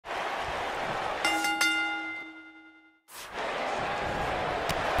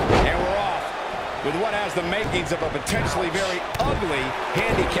with what has the makings of a potentially very ugly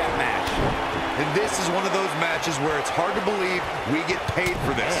handicap match. And this is one of those matches where it's hard to believe we get paid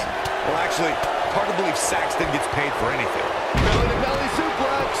for this. Well, actually, hard to believe Saxton gets paid for anything. Belly-to-belly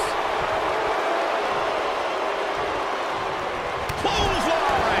suplex.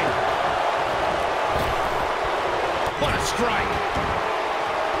 Clothesline! What a strike!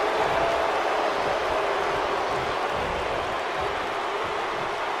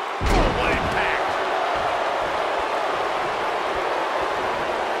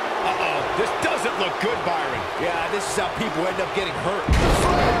 This doesn't look good, Byron. Yeah, this is how people end up getting hurt.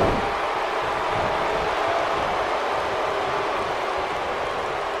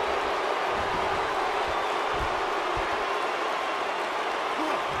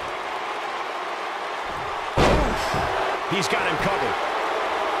 He's got him covered.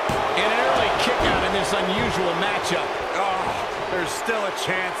 And an early kick out in this unusual matchup. Oh, there's still a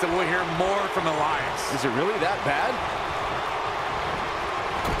chance that we'll hear more from Elias. Is it really that bad?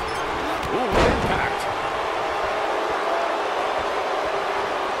 Ooh, impact.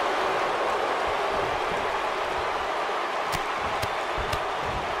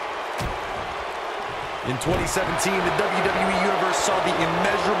 In 2017, the WWE Universe saw the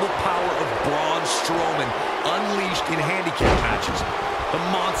immeasurable power of Braun Strowman unleashed in handicap matches. The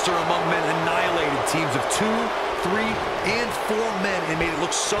monster among men annihilated teams of 2, 3, and 4 men and made it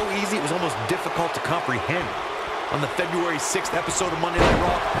look so easy it was almost difficult to comprehend. On the February 6th episode of Monday Night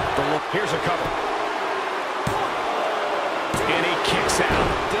Raw, here's a cover. And he kicks out.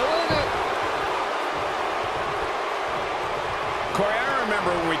 Doing it. Corey, I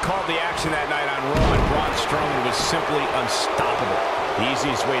remember when we called the action that night on Raw, and Braun Strowman was simply unstoppable. The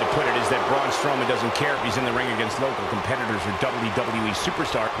easiest way to put it is that Braun Strowman doesn't care if he's in the ring against local competitors or WWE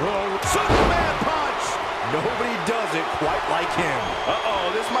superstar. Superman punch! Nobody does it quite like him.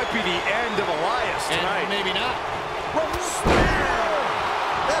 Uh-oh, this might be the end of Elias tonight. And maybe not. Spear!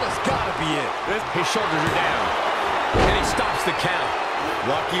 That has got to be it. His shoulders are down. And he stops the count.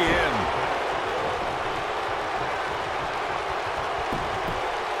 Lucky him.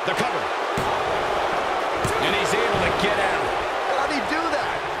 The cover. And he's able to get out. How did he do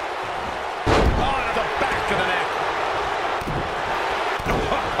that? On to the back of the neck.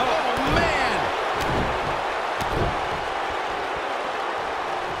 Oh, man!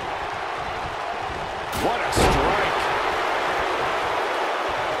 What a strike.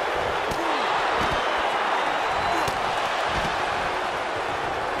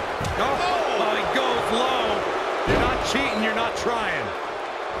 oh, he goes low. You're not cheating, you're not trying.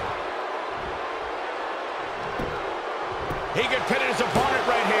 He could pin his opponent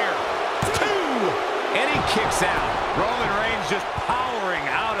right here. 2! And he kicks out. Roman Reigns just powering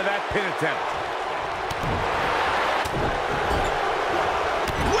out of that pin attempt.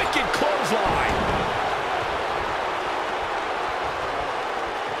 Wicked clothesline.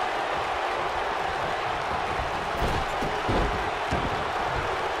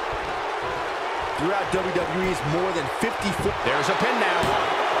 Throughout WWE's more than 54. There's a pin now.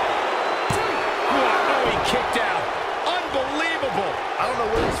 Oh, he kicked out. Unbelievable. I don't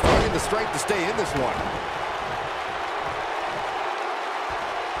know where he's finding the strength to stay in this one.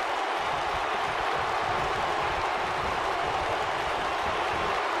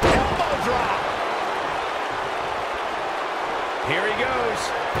 Elbow drop. Here he goes.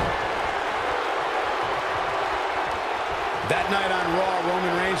 That night on Raw,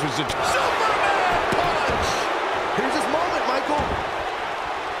 Roman Reigns was a Superman punch! Here's his moment, Michael.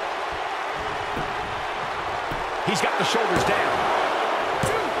 He's got the shoulders down.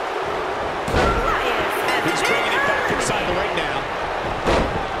 He's bringing it back inside the ring now.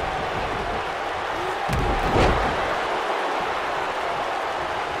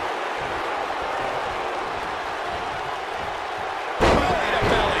 Belly to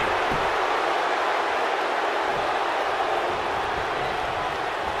belly.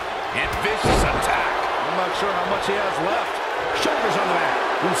 And vicious attack. I'm not sure how much he has left. Shoulders on the mat.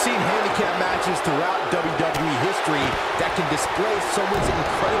 We've seen handicap matches throughout WWE history that can display someone's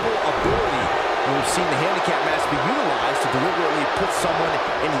incredible ability. And we've seen the handicap match be utilized to deliberately put someone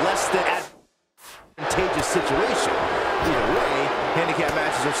in less than advantageous situation. Either way, handicap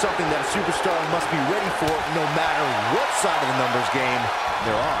matches are something that a superstar must be ready for no matter what side of the numbers game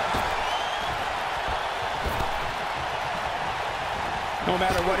they're on. No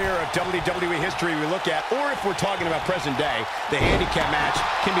matter what era of WWE history we look at, or if we're talking about present day, the handicap match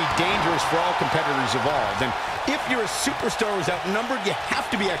can be dangerous for all competitors involved. And if you're a superstar who's outnumbered, you have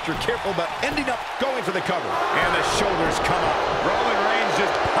to be extra careful about ending up going for the cover. And the shoulders come up. Roman Reigns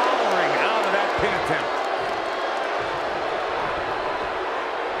just powering out of that pin attempt.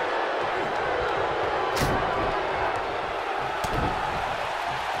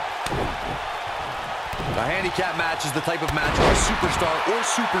 match is the type of match where a superstar or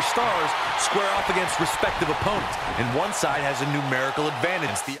superstars square off against respective opponents, and one side has a numerical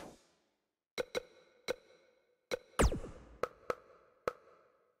advantage.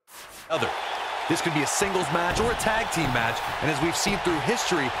 Other. This could be a singles match or a tag team match, and as we've seen through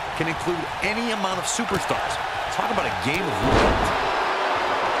history, can include any amount of superstars. Talk about a game of roulette.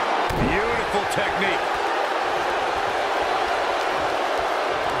 Beautiful technique.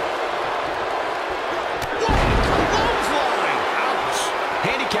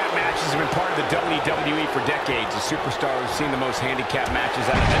 Has been part of the WWE for decades. The superstar who's seen the most handicap matches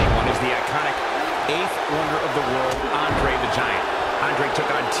out of anyone is the iconic eighth wonder of the world, Andre the Giant. Andre took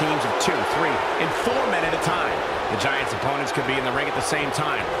on teams of 2, 3, and 4 men at a time. The Giant's opponents could be in the ring at the same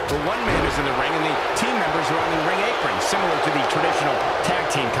time. The one man is in the ring and the team members are on the ring apron, similar to the traditional tag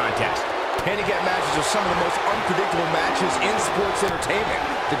team contest. Handicap matches are some of the most unpredictable matches in sports entertainment.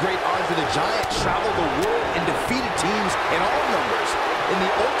 The great Andre the Giant traveled the world and defeated teams in all numbers. In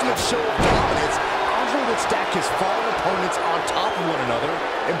the ultimate show of dominance, Andre would stack his fallen opponents on top of one another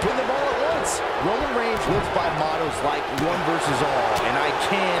and pin them all at once. Roman Reigns lives by mottos like one versus all, and I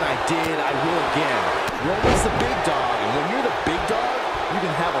can, I did, I will again. Roman's the big dog, and when you're the big dog, you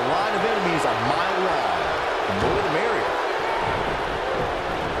can have a line of enemies a mile long. The more the merrier.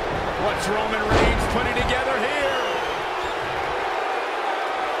 What's Roman Reigns putting together here?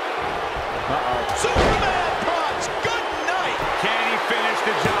 Superman punch! Good night! Can he finish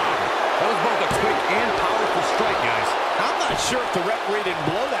the job? That was both a quick and powerful strike, guys. I'm not sure if the referee didn't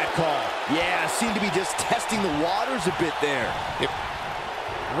blow that call. Yeah, seemed to be just testing the waters a bit there.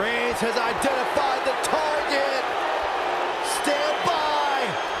 Reigns has identified the target. Stand by.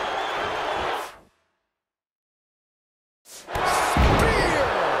 Spear!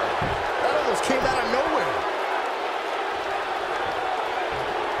 That almost came out of nowhere.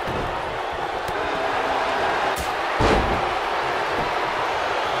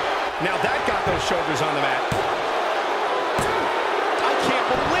 Now that got those shoulders on the mat. I can't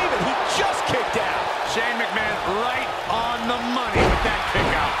believe it. He just kicked out. Shane McMahon right on the money with that kick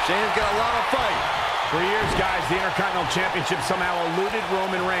out. Shane's got a lot of fight. For years, guys, the Intercontinental Championship somehow eluded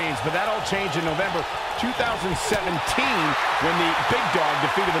Roman Reigns, but that all changed in November 2017 when the Big Dog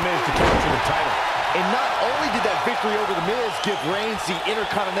defeated The Miz to capture the title. And not only did that victory over The Miz give Reigns the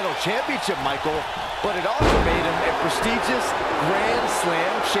Intercontinental Championship, Michael, but it also made him a prestigious Grand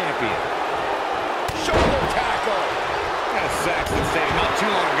Slam champion. Shoulder tackle. As Saxton stated not too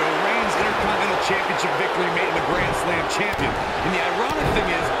long ago, Reigns' Intercontinental Championship victory made him a Grand Slam champion. And the ironic thing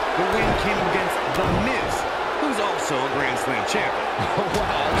is, the win came against The Miz, who's also a Grand Slam champion.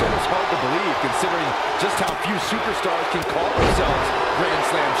 Wow, it's almost hard to believe, considering just how few superstars can call themselves Grand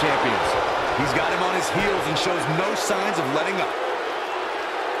Slam champions. He's got him on his heels and shows no signs of letting up.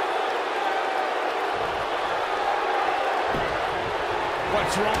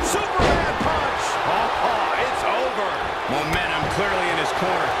 What's wrong? Superman punch! It's over. Momentum clearly in his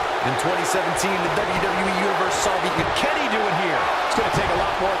corner. In 2017, the WWE Universe saw the... Can he do it here? It's going to take a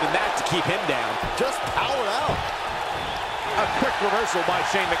lot more than that to keep him down. Just power out. A quick reversal by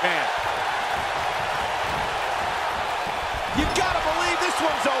Shane McMahon. You gotta believe this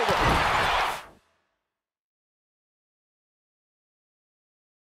one's over.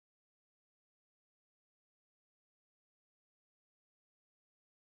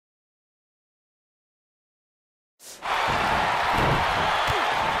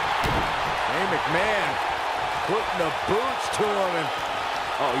 McMahon putting the boots to him, and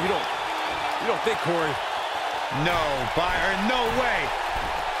you don't think, Corey? No, Byron, no way.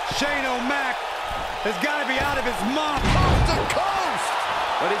 Shane O'Mac has got to be out of his mind. Coast to coast,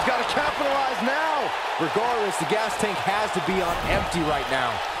 but he's got to capitalize now. Regardless, the gas tank has to be on empty right now.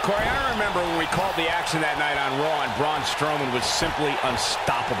 Corey, I remember when we called the action that night on Raw, and Braun Strowman was simply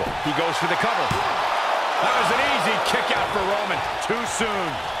unstoppable. He goes for the cover. That was an easy kick out for Roman. Too soon.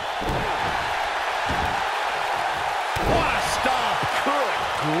 What a stomp. Good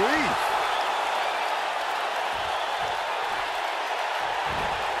grief.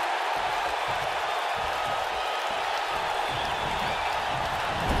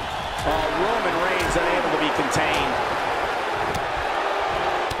 Roman Reigns unable to be contained.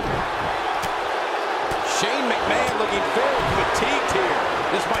 Shane McMahon looking very fatigued here.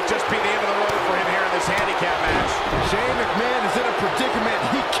 This might just be the end of the road for him here in this handicap match. Shane McMahon is in a predicament.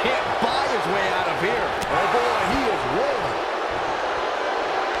 He can't buy his way out of here. Oh boy, he is rolling.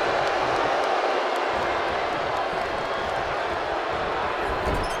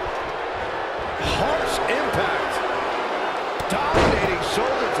 Harsh impact. Dominating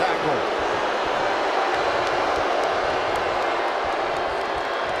shoulder tackle.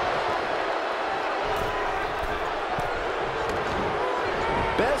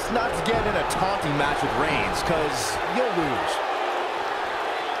 Best not to get in a taunting match with Reigns, because you'll lose.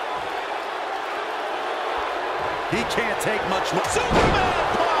 He can't take much more. Superman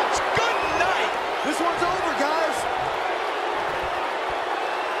punch! Good night! This one's over, guys!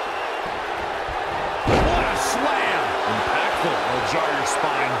 What a slam! Impactful. Will jar your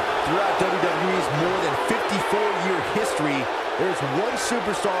spine. Throughout WWE's more than 54-year history, there's one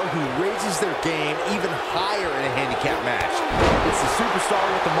superstar who raises their game even higher in a handicap match. It's the superstar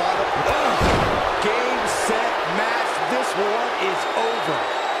with the motto, game, set, match. This one is over.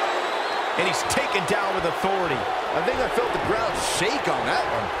 And he's taken down with authority. I think I felt the ground shake on that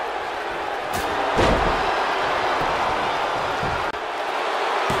one.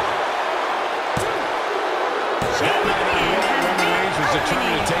 Roman Reigns was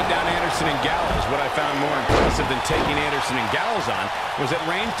determined to take down Anderson and Gallows. What I found more impressive than taking Anderson and Gallows on was that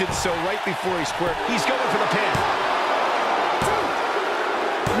Reigns did so right before he squared. He's going for the pin.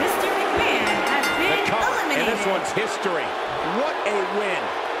 Mr. McMahon has been eliminated. And this one's history. What a win.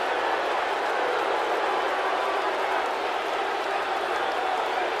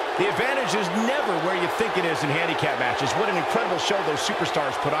 The advantage is never where you think it is in handicap matches. What an incredible show those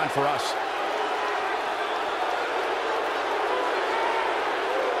superstars put on for us.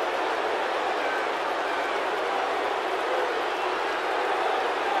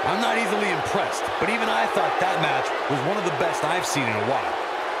 I'm not easily impressed, but even I thought that match was one of the best I've seen in a while.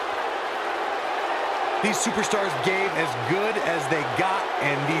 These superstars gave as good as they got,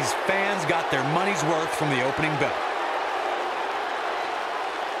 and these fans got their money's worth from the opening bell.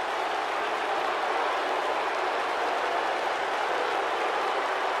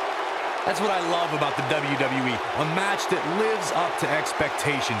 That's what I love about the WWE, a match that lives up to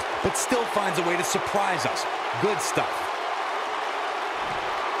expectations, but still finds a way to surprise us. Good stuff.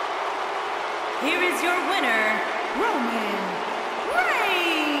 Here is your winner, Roman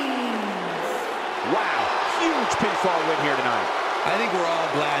Reigns. Wow, huge pinfall win here tonight. I think we're all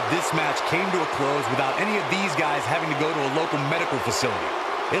glad this match came to a close without any of these guys having to go to a local medical facility.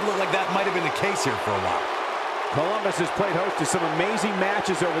 It looked like that might have been the case here for a while. Columbus has played host to some amazing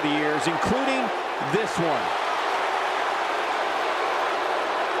matches over the years, including this one.